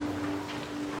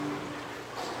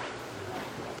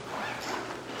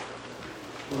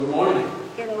Good morning.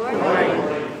 Good morning.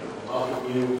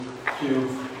 Welcome you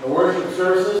to the worship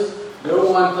services.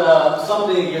 Don't want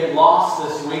something to get lost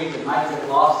this week that might get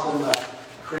lost in the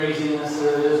craziness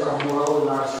that is our world and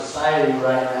our society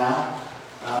right now.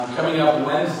 Coming up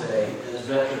Wednesday is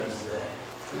Veterans Day.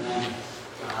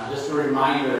 And just a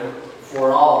reminder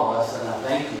for all of us, and I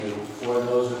thank you for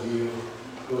those of you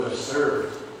who have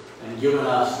served and given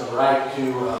us the right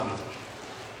to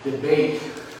debate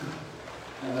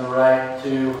and the right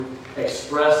to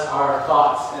express our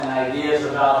thoughts and ideas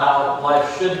about how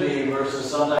life should be versus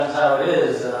sometimes how it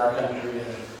is in our country,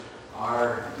 and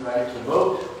our right to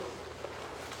vote.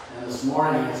 And this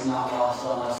morning, it's not lost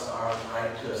on us our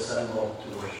right to assemble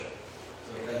to worship.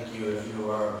 So thank you if you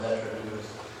are a veteran who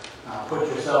has put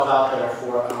yourself out there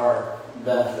for our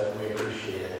benefit. We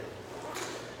appreciate it.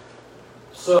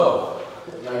 So,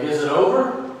 is it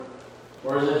over?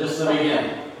 Or is it just the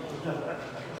beginning?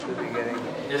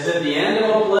 Is it the end of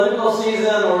a political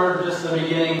season or just the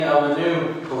beginning of a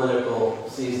new political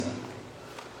season?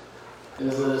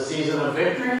 Is it a season of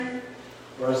victory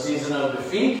or a season of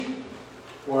defeat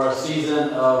or a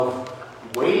season of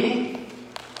waiting?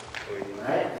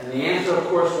 Right? And the answer, of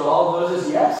course, to all of those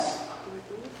is yes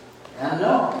and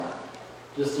no.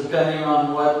 Just depending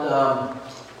on what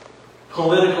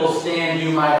political stand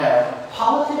you might have.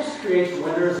 Politics creates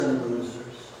winners and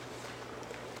losers.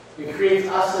 It creates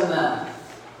us and them.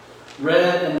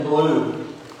 Red and blue.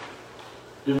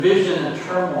 Division and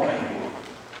turmoil.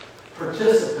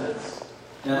 Participants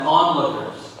and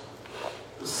onlookers.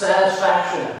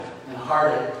 Satisfaction and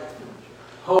heartache.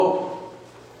 Hope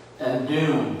and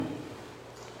doom.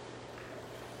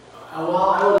 And while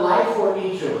I would like for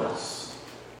each of us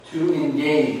to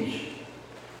engage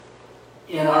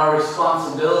in our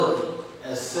responsibility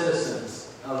as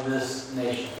citizens of this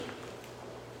nation,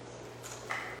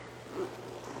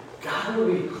 God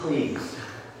would be pleased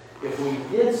if we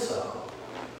did so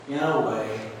in a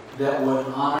way that would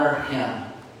honor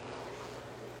Him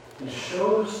and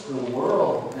shows the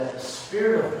world that the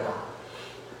Spirit of God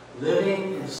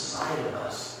living inside of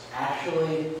us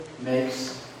actually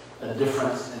makes a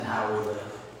difference in how we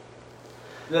live.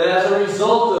 That as a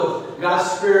result of God's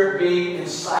Spirit being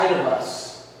inside of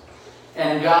us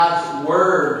and God's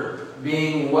Word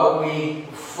being what we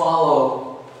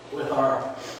follow with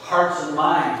our hearts and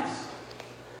minds,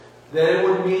 that it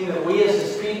would mean that we as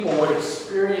His people would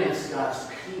experience God's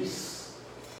peace.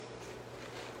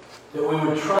 That we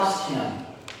would trust Him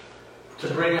to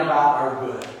bring about our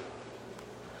good.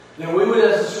 That we would,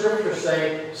 as the Scriptures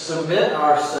say, submit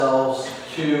ourselves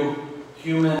to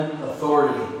human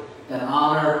authority and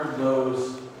honor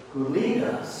those who lead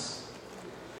us.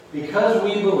 Because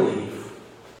we believe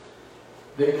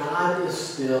that God is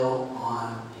still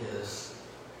on His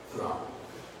throne.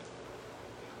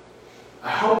 I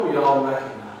hope we all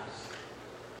recognize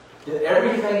that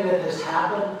everything that has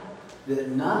happened, that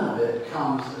none of it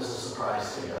comes as a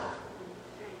surprise to God.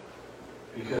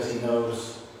 Because He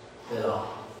knows it all.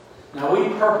 Now we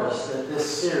purpose that this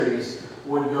series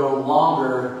would go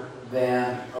longer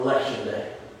than Election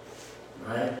Day.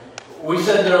 Right? We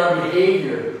said that our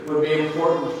behavior would be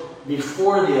important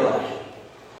before the election,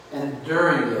 and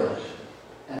during the election,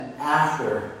 and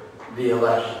after the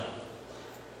election.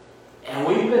 And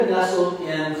we've been nestled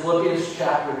in Philippians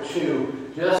chapter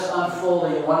 2, just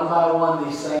unfolding one by one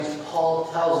these things Paul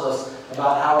tells us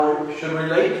about how we should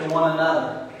relate to one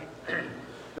another.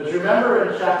 But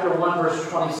remember in chapter 1, verse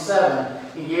 27,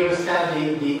 he gave us kind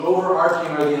of the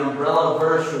overarching or the umbrella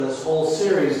verse for this whole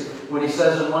series when he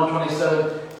says in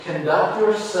 127, conduct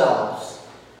yourselves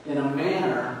in a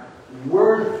manner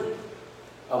worthy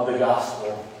of the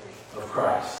gospel of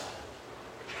Christ.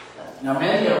 Now,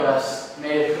 many of us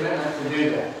made a commitment to do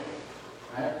that.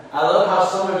 Right? I love how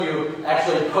some of you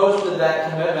actually posted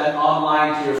that commitment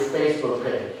online to your Facebook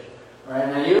page. Right?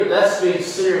 Now, that's being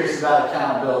serious about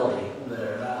accountability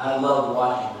there. I love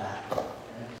watching that.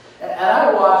 Okay? And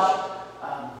I watched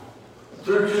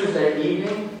through Tuesday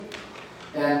evening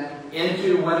and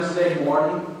into Wednesday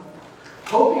morning,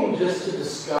 hoping just to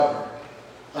discover,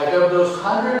 like of those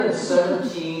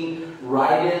 117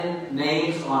 write-in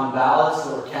names on ballots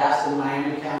that were cast in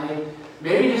Miami County,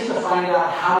 maybe just to find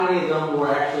out how many of them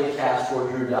were actually cast for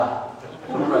Drew Dodd.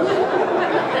 I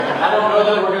don't know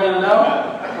that we're going to know.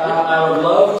 I would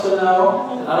love to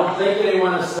know. I don't think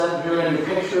anyone has sent Drew any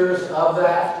pictures of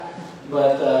that,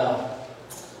 but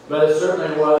it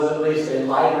certainly was at least a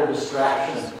lighter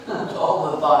distraction to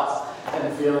all the thoughts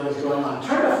and feelings going on.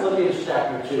 Turn to Philippians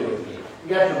chapter 2 with me. You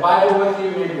got your Bible with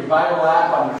you, maybe your Bible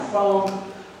app on your phone.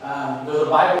 There's a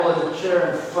Bible in the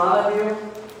chair in front of you.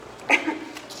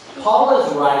 Paul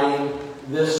is writing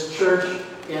this church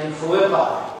in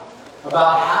Philippi.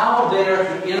 about how they are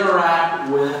to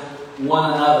interact with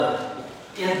one another.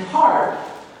 In part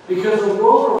because the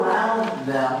world around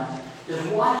them is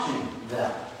watching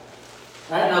them.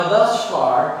 Right? Now, thus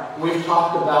far, we've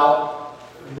talked about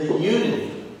the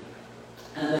unity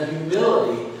and the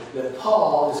humility that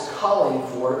Paul is calling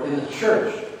for in the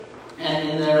church and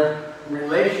in their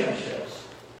relationships.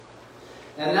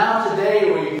 And now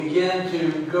today we begin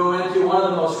to go into one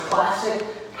of the most classic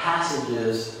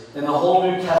passages in the whole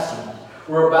New Testament.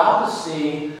 We're about to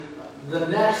see the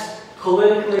next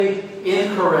politically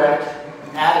incorrect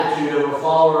attitude of a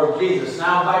follower of Jesus.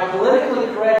 Now, by politically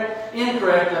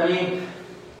incorrect, I mean,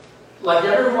 like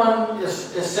everyone is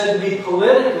said to be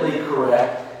politically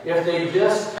correct if they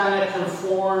just kind of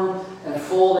conform and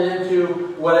fold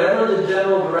into whatever the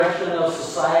general direction of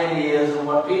society is and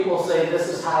what people say this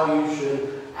is how you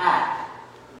should act.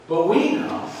 But we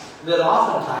know that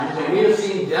oftentimes, and we have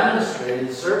seen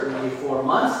demonstrated certainly for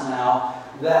months now,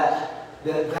 that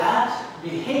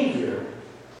behavior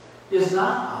is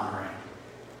not honoring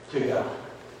to God.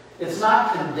 It's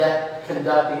not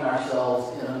conducting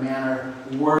ourselves in a manner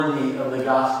worthy of the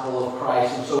gospel of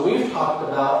Christ. And so we've talked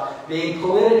about being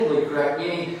politically correct,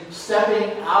 meaning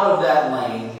stepping out of that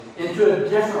lane into a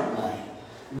different lane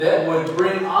that would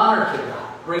bring honor to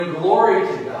God, bring glory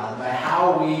to God by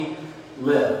how we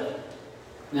lived.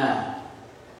 Now,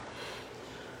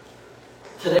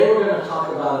 today we're going to talk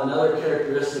about another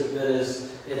characteristic that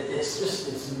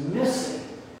it's missing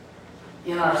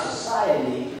in our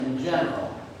society in general,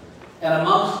 and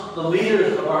amongst the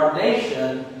leaders of our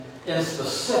nation in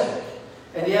specific.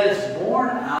 And yet it's born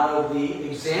out of the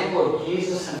example of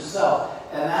Jesus himself,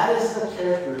 and that is the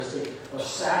characteristic of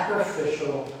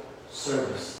sacrificial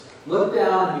service. Look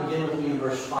down and begin with me in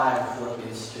verse 5 of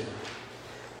Philippians 2.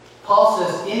 Paul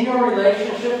says, in your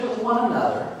relationship with one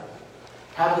another,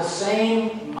 have the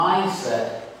same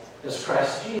mindset as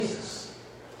Christ Jesus,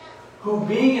 who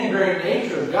being in very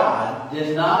nature God,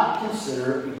 did not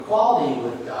consider equality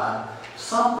with God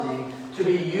something to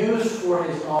be used for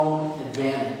his own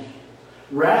advantage.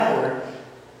 Rather,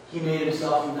 he made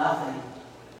himself nothing,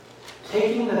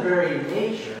 taking the very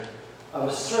nature of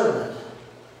a servant,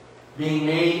 being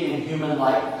made in human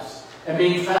likeness, and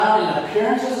being found in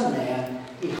appearance as a man,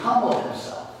 he humbled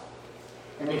himself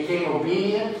and became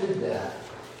obedient to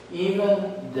death,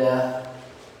 even death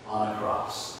on a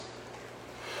cross.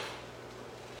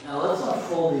 Now let's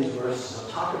unfold these verses and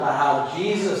talk about how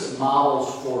Jesus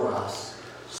models for us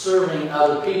serving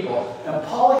other people. And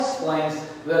Paul explains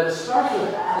that it starts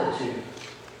with attitude.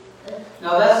 Okay?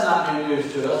 Now that's not new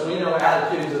news to us. We know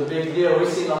attitude is a big deal. We've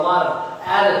seen a lot of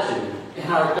attitude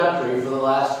in our country for the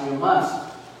last few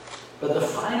months. But the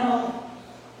final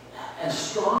and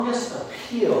strongest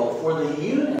appeal for the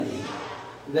unity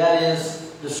that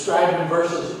is described in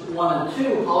verses 1 and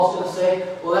 2, Paul's going to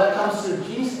say, well, that comes through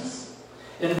Jesus.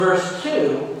 In verse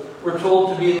 2, we're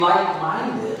told to be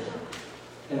like-minded.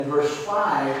 In verse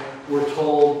 5, we're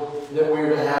told that we're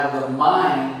to have the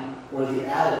mind or the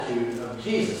attitude of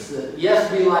Jesus. That,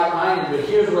 yes, be like-minded, but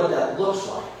here's what that looks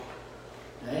like.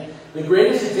 Okay? The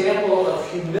greatest example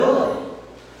of humility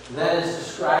that is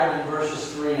described in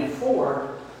verses 3 and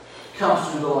 4 comes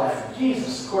through the life of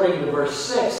Jesus. According to verse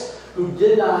 6,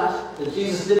 that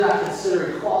Jesus did not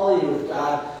consider equality with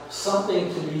God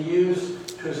something to be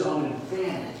used to his own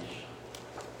advantage.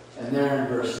 And there in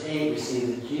verse 8, we see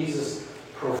that Jesus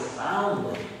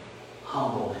profoundly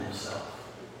humbled himself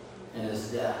in his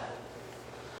death.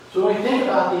 So when we think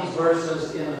about these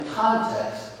verses in the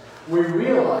context, we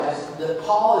realize that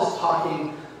Paul is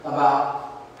talking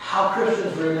about how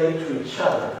Christians relate to each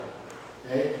other,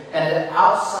 okay? And to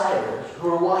outsiders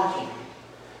who are watching.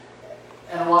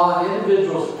 And while an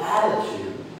individual's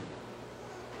attitude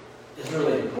is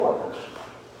really important,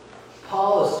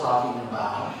 Paul is talking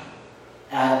about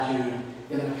attitude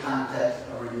in the context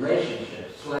of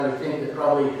relationships. So I would think that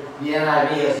probably the NIV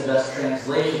has the best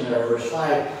translation there, verse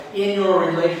 5. In your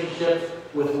relationships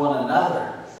with one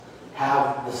another,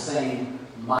 have the same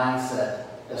mindset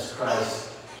as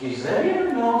Christ Jesus. Have you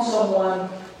ever known someone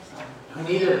who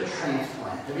needed a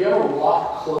transplant? Have you ever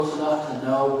walked close enough to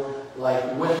know,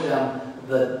 like with them,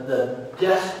 the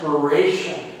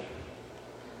desperation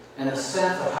and the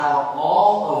sense of how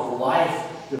all of life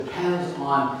depends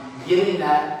on getting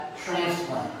that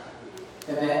transplant,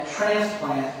 and that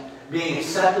transplant being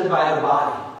accepted by the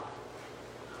body?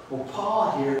 Well,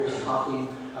 Paul here is talking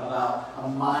about a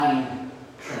mind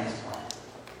transplant.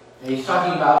 And he's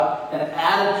talking about an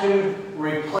attitude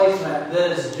replacement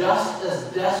that is just as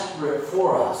desperate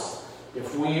for us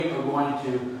if we are going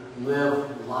to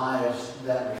live lives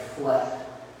that reflect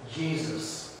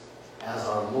Jesus as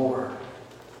our Lord.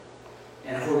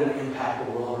 and if we're going to impact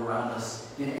the world around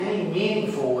us in any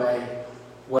meaningful way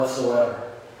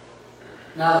whatsoever.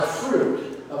 Now, the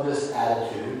fruit of this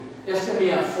attitude is going to be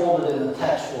unfolded in the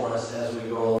text for us as we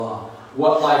go along.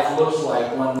 What life looks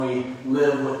like when we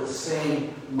live with the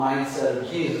same mindset of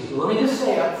Jesus. But let me just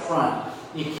say up front,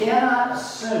 you cannot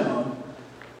assume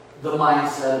the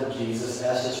mindset of Jesus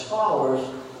as his followers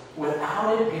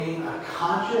without it being a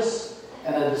conscious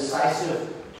and a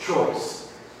decisive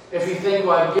choice. If you think,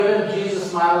 well, I've given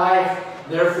Jesus my life,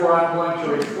 therefore I'm going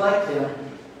to reflect him,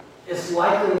 it's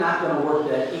likely not going to work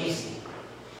that easy.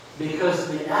 Because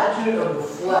the attitude of the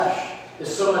flesh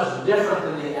is so much different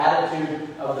than the attitude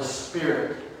of the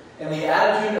Spirit. And the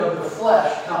attitude of the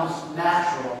flesh comes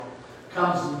natural,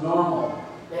 comes normal.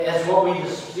 It's what we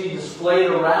see displayed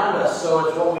around us, so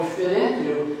it's what we fit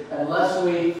into unless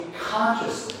we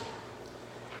consciously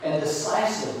and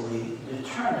decisively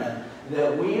determine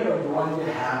that we are going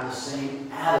to have the same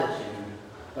attitude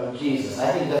of Jesus.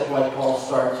 I think that's why Paul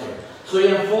starts here. So he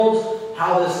unfolds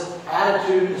how this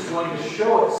attitude is going to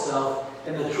show itself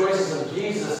in the choices of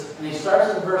Jesus. And he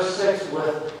starts in verse 6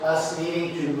 with us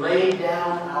needing to lay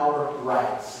down our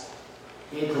rights.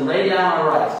 We need to lay down our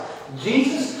rights.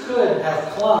 Jesus could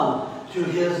have clung to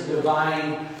his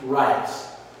divine rights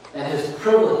and his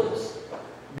privileges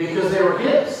because they were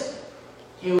his.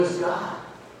 He was God.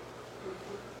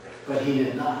 But he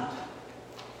did not.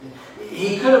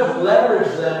 He could have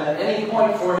leveraged them at any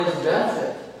point for his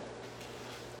benefit.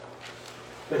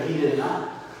 But he did not.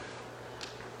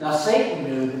 Now, Satan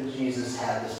knew that Jesus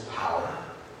had this power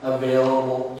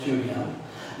available to him.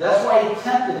 That's why he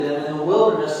tempted him in the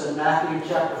wilderness in Matthew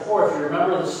chapter 4. If you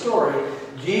remember the story,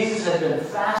 Jesus had been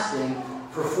fasting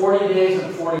for 40 days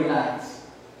and 40 nights.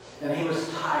 And he was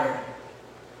tired.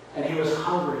 And he was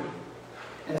hungry.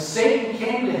 And Satan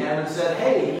came to him and said,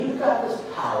 hey, you've got this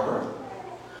power.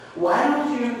 Why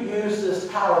don't you use this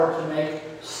power to make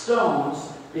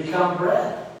stones become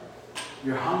bread?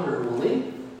 Your hunger will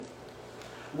leave.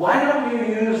 Why don't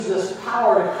you use this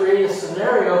power to create a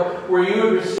scenario where you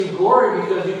would receive glory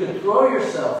because you could throw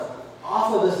yourself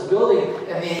off of this building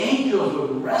and the angels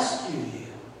would rescue you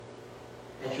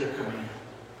at your command?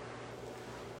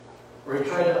 Or he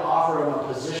tried to offer him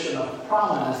a position of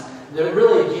prominence that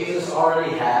really Jesus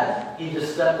already had. He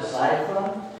just stepped aside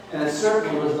from. And it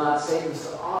certainly was not Satan's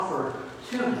to offer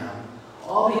to him.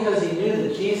 All because he knew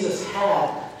that Jesus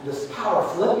had this power.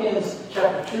 Philippians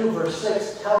chapter 2 verse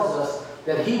 6 tells us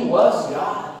that he was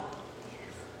God.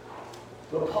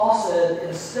 But Paul said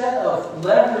instead of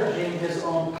leveraging his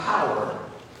own power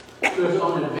to his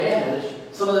own advantage,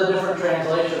 some of the different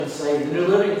translations say, the New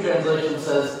Living Translation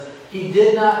says, he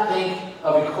did not think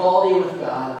of equality with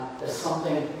God as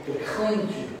something to cling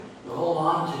to hold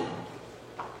on to.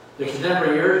 The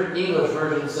Contemporary English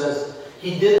Version says,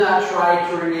 he did not try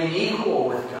to remain equal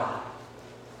with God.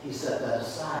 He set that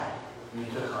aside and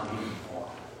he took on human form.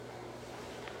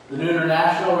 The New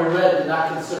International, we read, did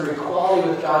not consider equality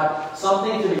with God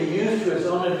something to be used to his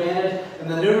own advantage.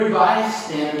 And the New Revised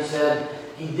Standard said,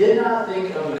 he did not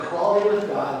think of equality with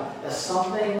God as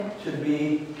something to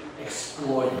be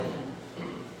exploited.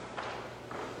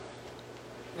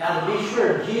 Now, to be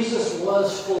sure, Jesus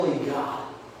was fully God,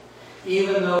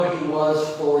 even though he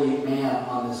was fully man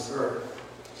on this earth.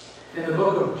 In the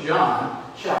book of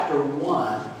John, chapter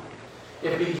 1,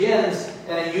 it begins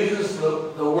and it uses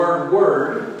the word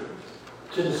word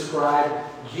to describe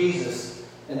Jesus.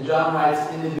 And John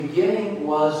writes, in the beginning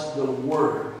was the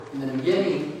Word. In the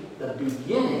beginning of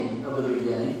the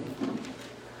beginning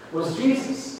was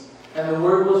Jesus. And the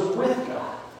Word was with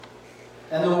God.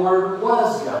 And the Word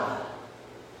was God.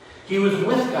 He was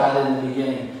with God in the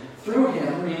beginning. Through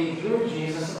him, meaning through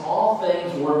Jesus, all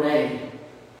things were made.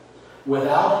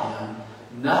 Without him,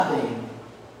 nothing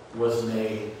was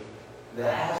made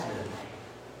that has been made.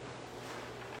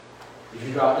 If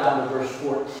you drop down to verse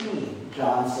 14,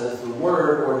 John says, the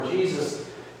Word, or Jesus,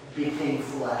 became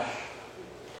flesh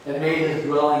and made his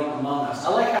dwelling among us. I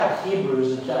like how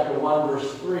Hebrews in chapter 1,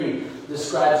 verse 3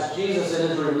 describes Jesus in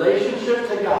his relationship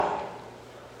to God.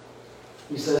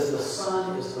 He says, the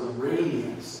Son is the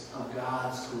radiance of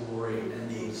God's glory and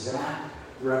the exact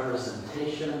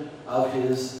representation of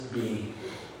his being,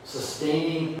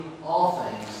 sustaining all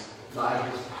things by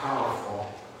his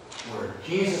powerful word.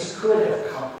 Jesus could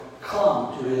have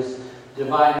clung to his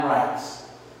divine rights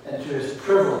and to his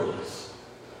privileges,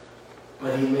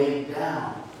 but he laid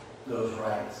down those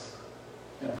rights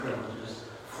and privileges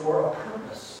for a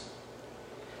purpose.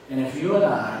 And if you and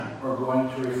I are going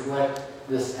to reflect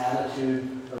this attitude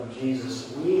of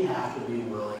Jesus, we have to be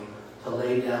willing to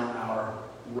lay down our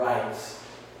rights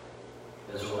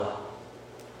as well.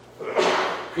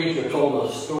 preacher told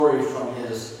a story from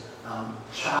his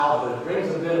childhood. It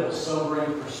brings a bit of a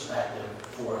sobering perspective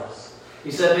for us.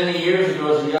 He said many years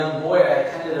ago as a young boy, I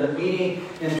attended a meeting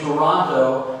in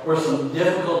Toronto where some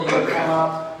difficulty had come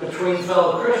up between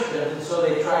fellow Christians, and so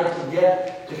they tried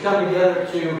to come together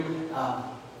to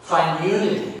find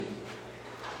unity.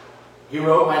 He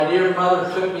wrote, "My dear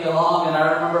mother took me along, and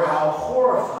I remember how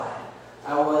horrified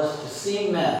I was to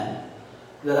see men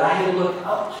that I had looked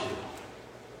up to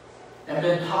and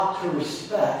been taught to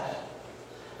respect,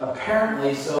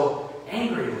 apparently so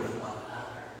angry with one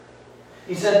another."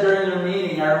 He said during their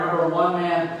meeting, I remember one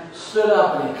man stood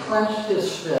up and he clenched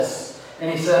his fists and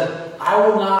he said, I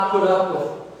will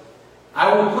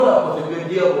put up with a good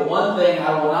deal, but one thing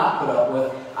I will not put up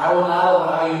with, I will not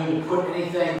allow you to put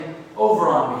anything over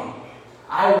on me.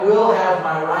 I will have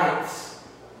my rights.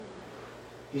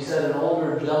 He said an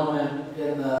older gentleman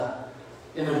in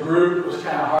the group was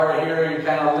kind of hard of hearing,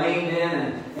 kind of leaned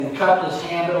in and cupped his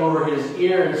hand over his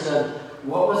ear and said,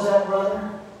 "What was that, brother?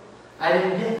 I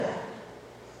didn't get that."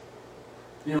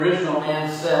 The original man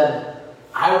said,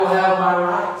 "I will have my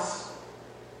rights."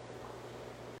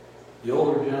 The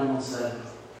older gentleman said,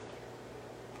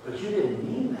 "But you didn't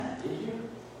mean that, did you?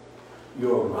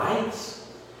 Your rights?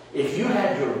 If you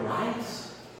had your rights,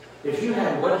 if you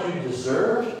had what you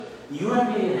deserved, you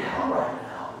would be in hell right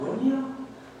now, wouldn't you?"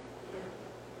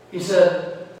 He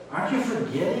said, "Aren't you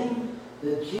forgetting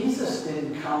that Jesus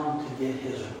didn't come to get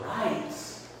his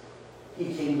rights?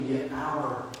 He came to get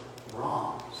our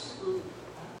wrongs."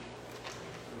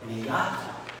 And he got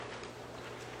them.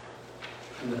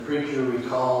 And the preacher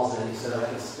recalls that he said, "I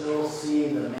can still see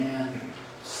the man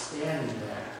standing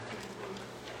there.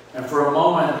 And for a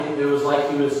moment, it was like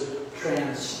he was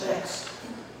transfixed.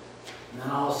 And then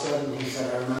all of a sudden, he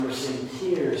said, I remember seeing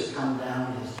tears come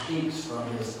down his cheeks from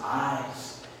his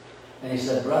eyes. And he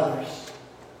said, brothers,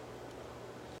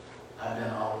 I've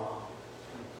been all wrong.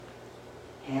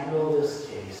 Handle this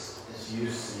case as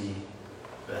you see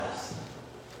best."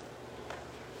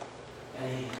 And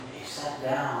he sat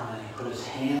down and he put his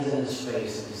hands in his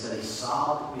face and he said he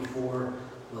sobbed before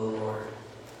the Lord.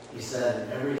 He said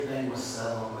everything was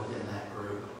settled within that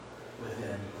group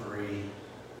within 3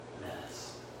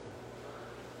 minutes.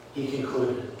 He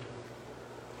concluded,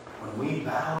 when we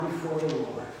bow before the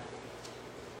Lord,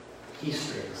 he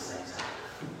straightens things out.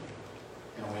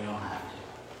 And we don't have to.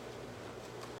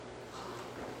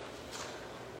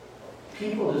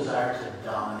 People desire to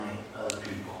dominate other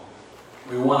people.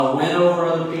 We want to win over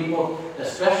other people,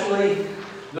 especially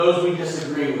those we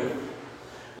disagree with.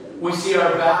 We see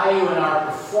our value in our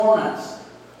performance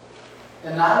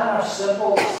and not in our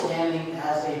simple standing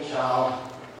as a child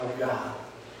of God.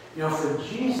 You know, for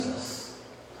Jesus,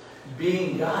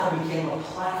 being God became a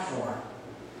platform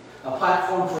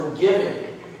for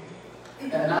giving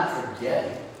and not for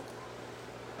getting,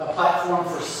 a platform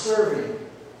for serving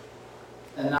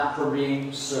and not for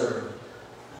being served,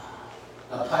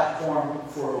 a platform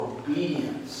for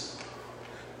obedience,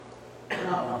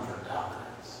 not one for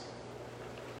dominance.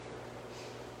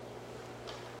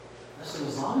 Listen,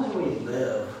 as long as we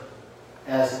live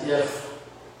as if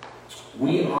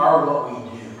we are what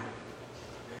we do,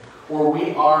 or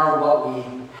we are what we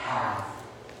have,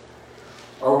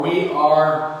 or we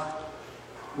are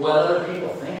what other people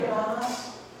think about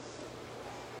us,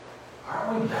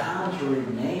 aren't we bound to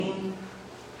remain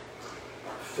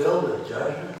filled with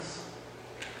judgments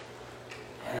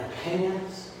and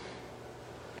opinions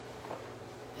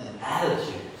and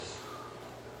attitudes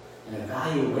and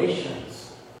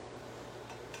evaluations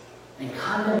and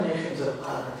condemnations of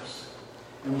others?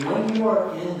 And when you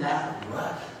are in that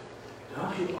rut,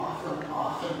 don't you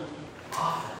often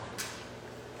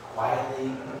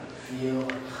quietly feel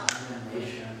a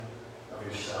condemnation of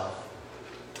yourself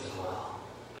as well?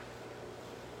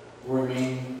 We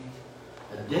remain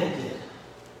addicted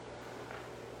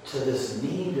to this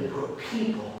need to put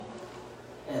people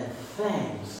and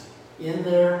things in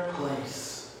their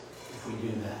place if we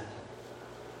do that.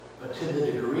 But to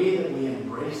the degree that we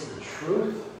embrace the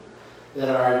truth that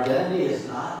our identity is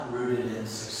not rooted in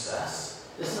success,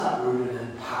 it's not rooted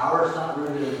in power, it's not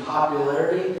rooted in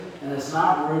popularity, and it's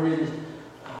not rooted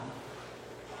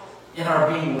in our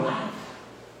being right.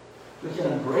 We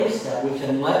can embrace that. We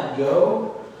can let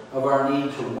go of our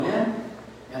need to win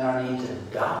and our need to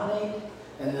dominate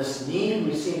and this need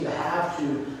we seem to have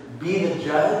to be the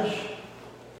judge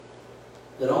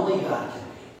that only God can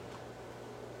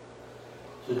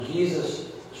be. So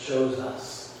Jesus shows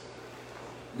us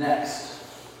next,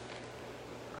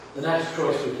 the next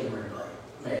choice we can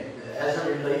make as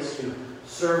it relates to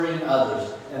serving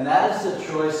others. And that is the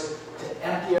choice to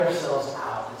empty ourselves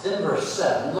out and It's in verse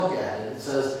 7. Look at it. It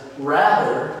says,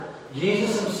 rather,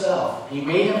 Jesus himself, he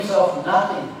made himself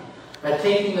nothing by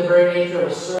taking the very nature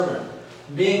of a servant,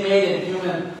 being made in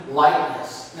human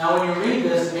likeness. Now, when you read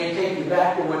this, it may take you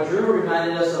back to what Drew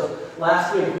reminded us of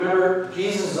last week. Remember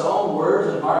Jesus' own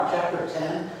words in Mark chapter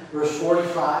 10, verse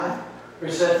 45, where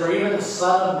he said, for even the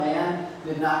Son of Man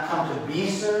did not come to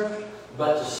be served,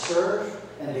 but to serve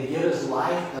and to give his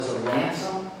life as a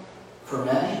ransom for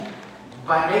many.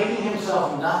 By making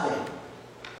himself nothing,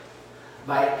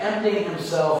 by emptying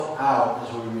himself out,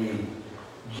 as we read,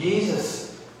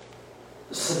 Jesus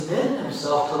submitted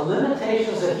himself to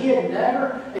limitations that he had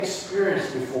never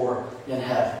experienced before in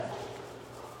heaven.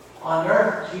 On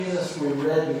earth, Jesus, we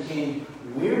read, became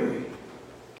weary.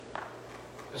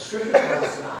 The Scripture tells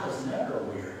us God is never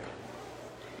weary.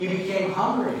 He became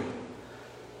hungry.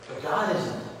 But God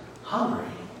isn't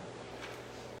hungry.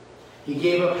 He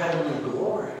gave up heavenly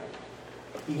glory.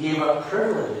 He gave up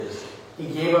privileges. He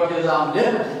gave up his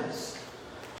omnipotence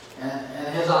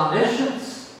and his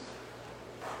omniscience,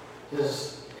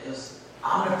 his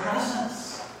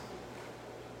omnipresence,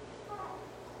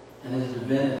 and his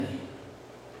divinity.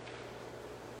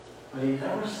 But he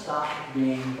never stopped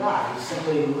being God. He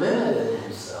simply limited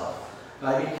himself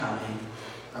by becoming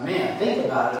a man. Think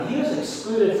about it. He was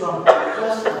excluded from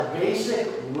just a basic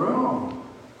room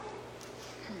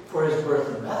for his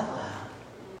birth in Bethlehem.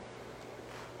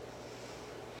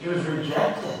 He was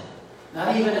rejected,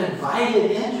 not even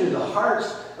invited into the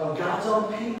hearts of God's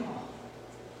own people.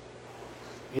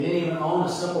 He didn't even own a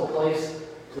simple place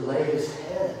to lay his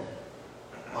head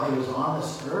while he was on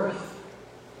this earth.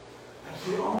 Like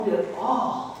he owned it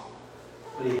all,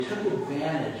 but he took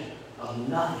advantage of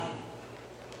nothing.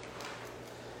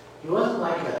 He wasn't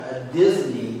like a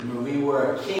Disney movie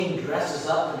where a king dresses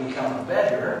up to become a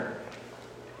beggar.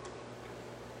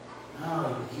 No,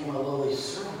 he became a lowly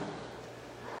servant.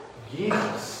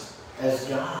 Jesus, as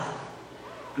God,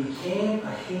 became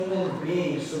a human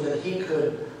being so that he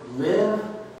could live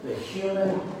the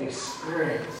human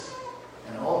experience,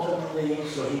 and ultimately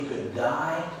so he could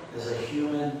die as a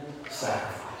human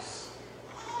sacrifice.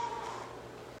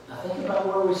 Now think about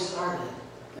where we started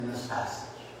in this passage,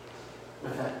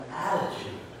 with an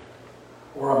attitude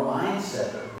or a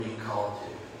mindset that we're being called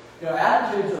to. You know,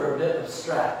 attitudes are a bit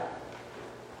abstract.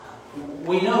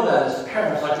 We know that as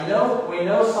parents, like we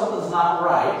know something's not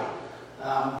right.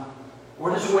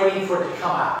 We're just waiting for it to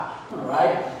come out,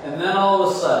 right? And then all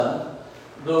of a sudden,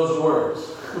 those words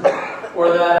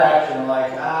or that action,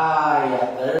 like,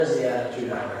 yeah, there's the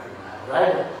attitude I recognize,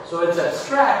 right? So it's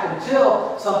abstract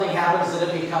until something happens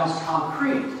and it becomes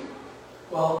concrete.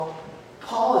 Well,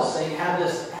 Paul is saying have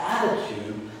this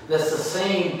attitude that's the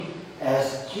same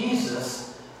as Jesus.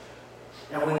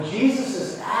 And when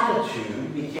Jesus'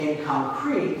 attitude became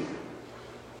concrete,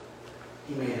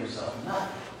 he made himself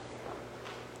nothing.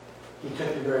 He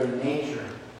took the very nature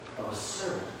of a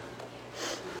servant.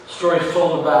 Stories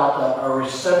told about a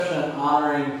reception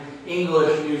honoring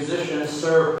English musician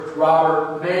Sir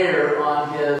Robert Mayer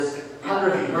on his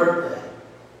 100th birthday.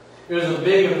 It was a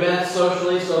big event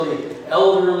socially, so the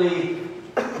elderly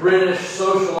British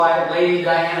socialite Lady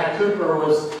Diana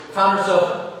Cooper found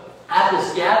herself at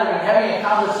this gathering having a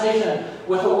conversation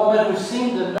with a woman who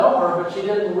seemed to know her, but she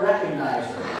didn't recognize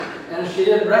her. And she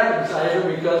didn't recognize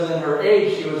her because in her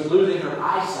age she was losing her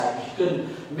eyesight. She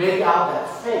couldn't make out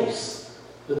that face.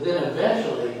 But then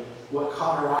eventually what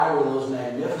caught her eye were those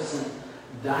magnificent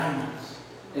diamonds.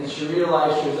 And she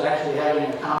realized she was actually having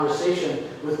a conversation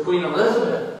with Queen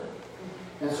Elizabeth.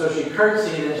 And so she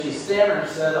curtsied and she stammered and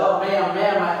said, "Oh, ma'am,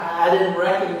 I didn't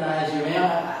recognize you,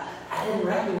 ma'am. I didn't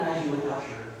recognize you without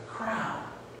your crown."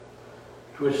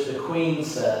 To which the Queen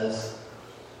says,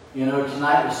 "You know,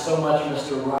 tonight was so much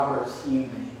Mr. Roberts'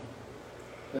 evening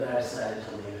that I decided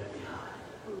to leave it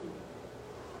behind."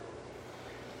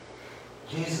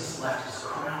 Jesus left his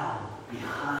crown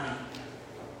behind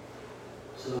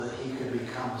so that he could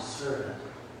become a servant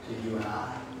to you and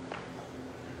I.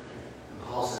 And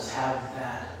Paul says, have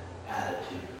that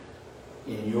attitude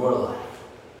in your life.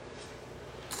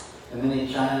 And then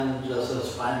he challenges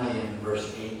us finally in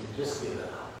verse 8 to just give it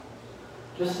up.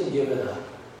 Just to give it up.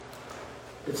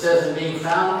 It says, "And being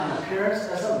found in appearance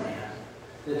as a man,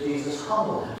 that Jesus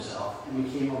humbled himself and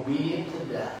became obedient to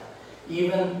death,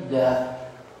 even death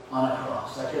on a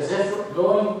cross." Like as if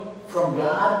going from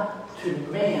God to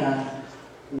man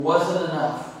wasn't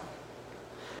enough.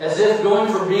 As if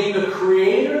going from being the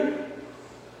creator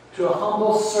to a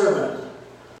humble servant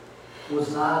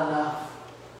was not enough.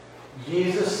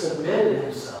 Jesus submitted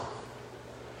himself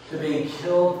to being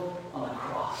killed on a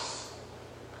cross.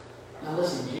 Now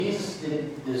listen, Jesus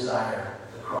didn't desire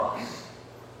the cross.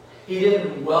 He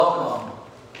didn't welcome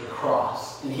the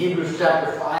cross. In Hebrews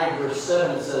chapter 5, verse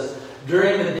 7, it says,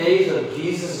 during the days of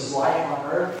Jesus' life on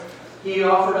earth, he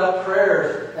offered up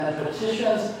prayers and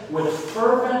petitions with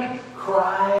fervent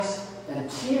cries and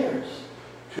tears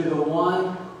to the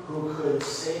one who could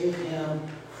save him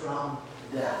from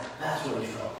death. That's what he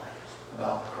felt like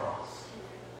about the cross.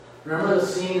 Remember the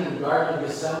scene in the Garden of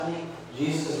Gethsemane?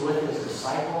 Jesus is with his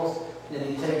disciples, and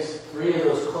he takes 3 of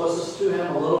those closest to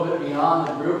him a little bit beyond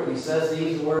the group, and he says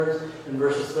these words in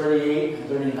verses 38 and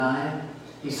 39.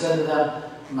 He said to them,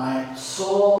 my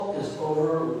soul is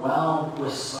overwhelmed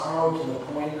with sorrow to the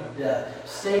point of death.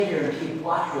 Stay here and keep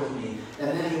watch with me.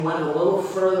 And then he went a little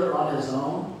further on his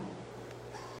own,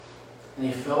 and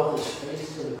he fell with his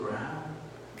face to the ground.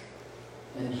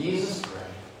 And Jesus prayed,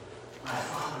 my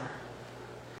Father,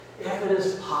 if it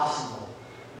is possible,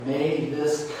 may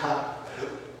this cup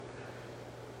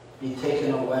be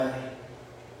taken away.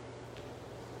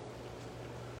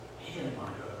 He didn't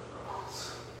want to go to the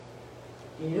cross.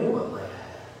 He knew what lay ahead.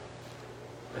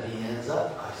 But he ends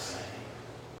up by saying,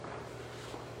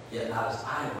 yet not as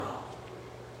I will,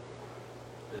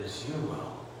 but as you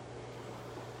will.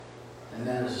 And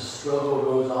then as the struggle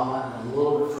goes on, and a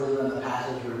little bit further in the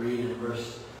passage we read in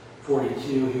verse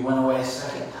 42, he went away a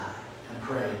second time and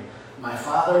prayed, my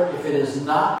Father, if it is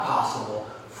not possible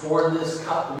for this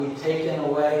cup to be taken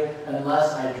away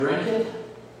unless I drink it,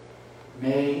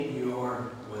 may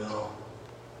your will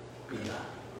be done.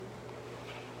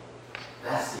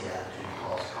 That's the attitude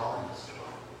Paul's calling us to.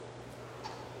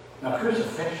 Now,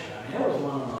 crucifixion, it was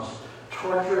one of the most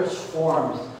torturous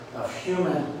forms of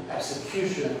human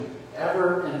execution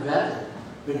ever invented.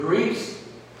 The Greeks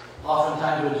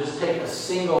oftentimes would just take a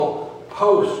single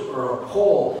post or a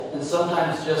pole and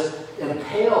sometimes just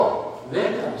impale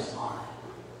victims on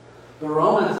it. The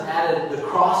Romans added the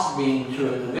crossbeam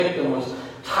to it. The victim was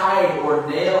tied or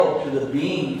nailed to the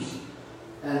beams.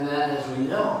 And then, as we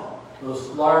know, those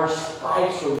large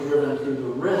spikes were driven through the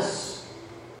wrists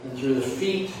and through the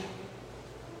feet.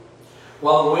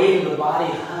 While the weight of the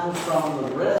body hung from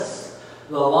the wrists,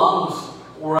 the lungs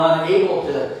were unable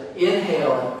to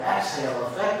inhale and exhale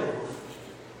effectively.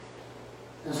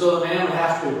 And so the man would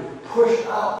have to push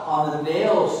up on the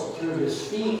nails through his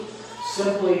feet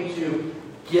simply to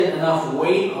get enough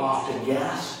weight off to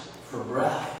gasp for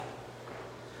breath.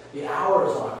 The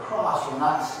hours on a cross were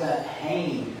not spent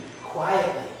hanging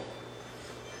quietly.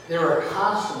 They were a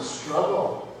constant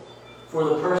struggle for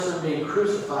the person being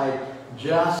crucified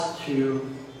just to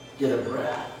get a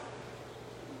breath.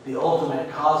 The ultimate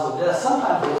cause of death.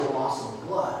 Sometimes it was a loss of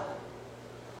blood.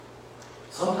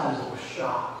 Sometimes it was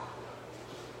shock.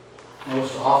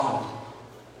 Most often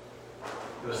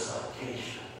it was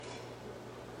suffocation.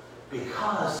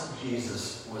 Because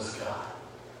Jesus was God,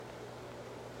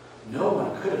 no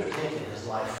one could have taken his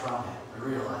life from him.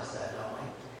 We realize that, don't we?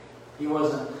 He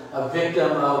wasn't a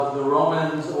victim of the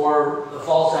Romans or the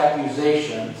false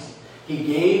accusations. He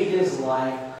gave his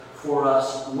life for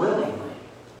us willingly.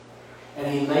 And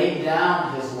he laid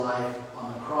down his life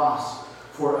on the cross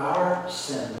for our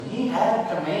sin. He had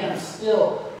command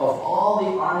still of all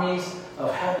the armies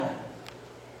of heaven.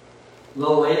 A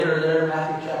little later there in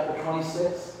Matthew chapter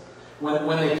 26,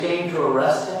 when they came to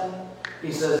arrest him,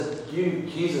 he says,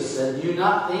 Jesus said, do you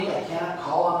not think I cannot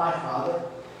call on my Father,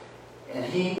 and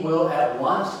he will at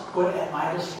once put at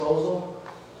my disposal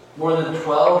more than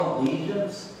 12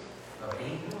 legions of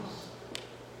angels?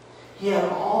 He had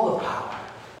all the power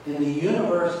in the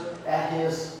universe at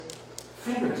his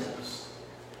fingertips.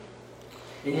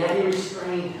 And yet he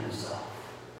restrained himself.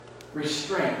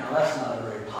 Restraint. Now that's not a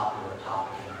very popular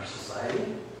topic in our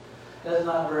society. That's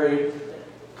not very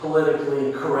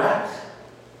politically correct.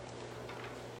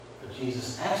 But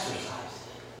Jesus exercised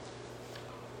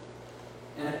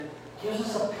it. And it gives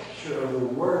us a picture of the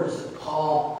words that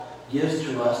Paul gives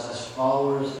to us as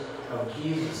followers of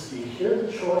Jesus. Do you hear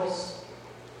the choice?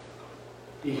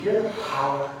 Do you hear the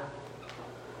power?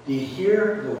 Do you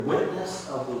hear the witness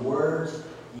of the words?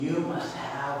 You must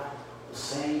have the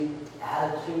same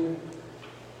attitude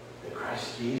that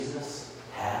Christ Jesus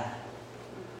had.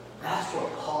 That's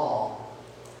what Paul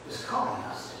is calling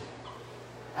us to.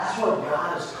 That's what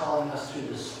God is calling us to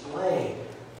display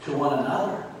to one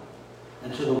another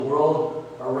and to the world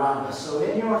around us. So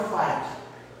in your fight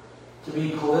to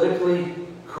be politically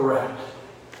correct,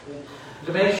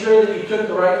 to make sure that you took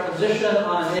the right position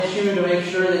on an issue, to make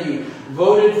sure that you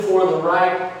voted for the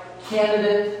right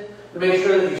candidate, to make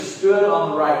sure that you stood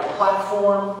on the right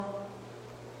platform,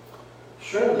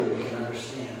 surely we can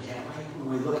understand, can't we,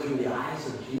 when we look through the eyes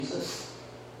of Jesus,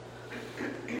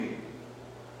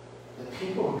 the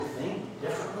people who think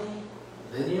differently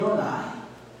than you and I,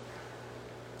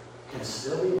 can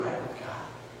still be right with God.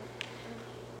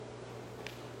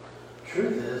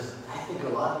 Truth is, I think a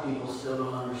lot of people still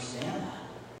don't understand that.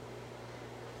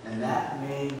 And that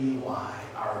may be why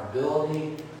our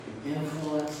ability to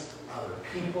influence other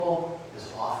people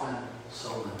is often so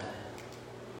limited.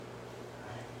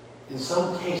 In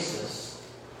some cases,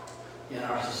 in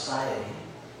our society,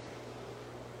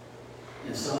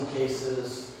 in some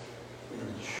cases in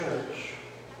the church,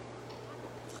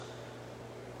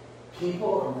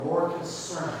 people are more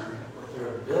concerned with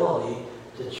their ability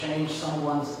to change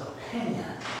someone's opinion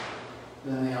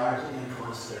than they are to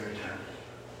influence their eternity.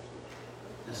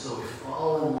 And so we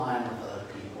fall in line with other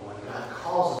people when God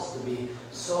calls us to be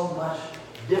so much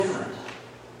different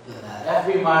than that.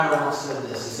 F.B. Meyer once said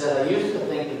this. He said, I used to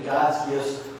think that God's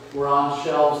gifts were on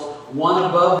shelves one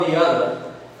above the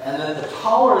other, and that the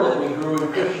taller that we grew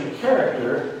in Christian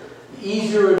character, the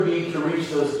easier it would be to reach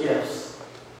those gifts.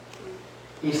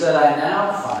 He said, I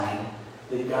now find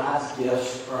that God's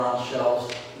gifts are on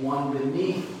shelves one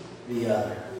beneath the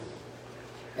other.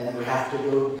 And we have to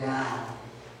go down,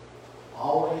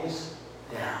 always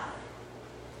down,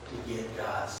 to get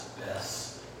God's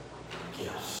best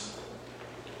gifts.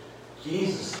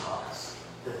 Jesus taught us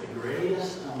that the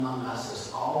greatest among us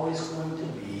is always going to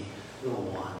be the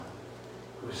one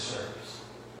who serves.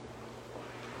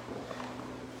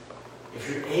 If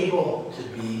you're able to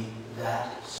be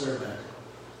that servant,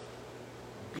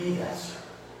 be that servant.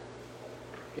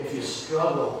 If you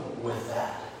struggle with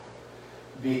that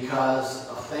because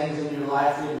of things in your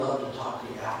life, we'd love to talk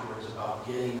to you afterwards about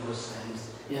getting those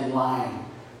things in line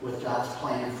with God's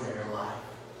plan for your life.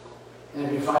 And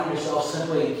if you find yourself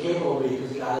simply incapable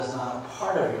because God is not a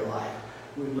part of your life,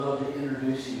 we'd love to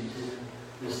introduce you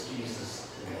to this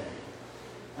Jesus today.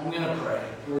 I'm going to pray.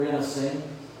 We're going to sing.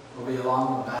 We'll be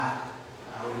along the back.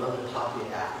 We'd love to talk to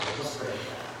you afterwards. Let's pray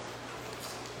together.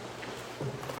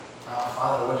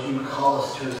 Father, what you call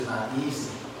us to is not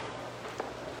easy,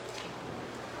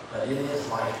 but it is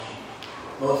life-changing,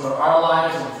 both for our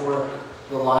lives and for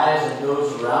the lives of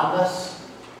those around us.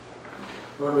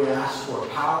 Lord, we ask for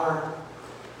power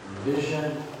and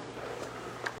vision,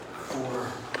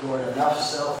 for, Lord, enough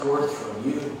self-worth from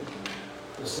you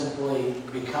to simply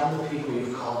become the people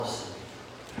you've called us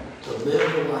to be, to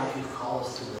live the life you've called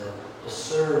us to live, to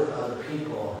serve other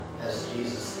people as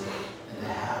Jesus did.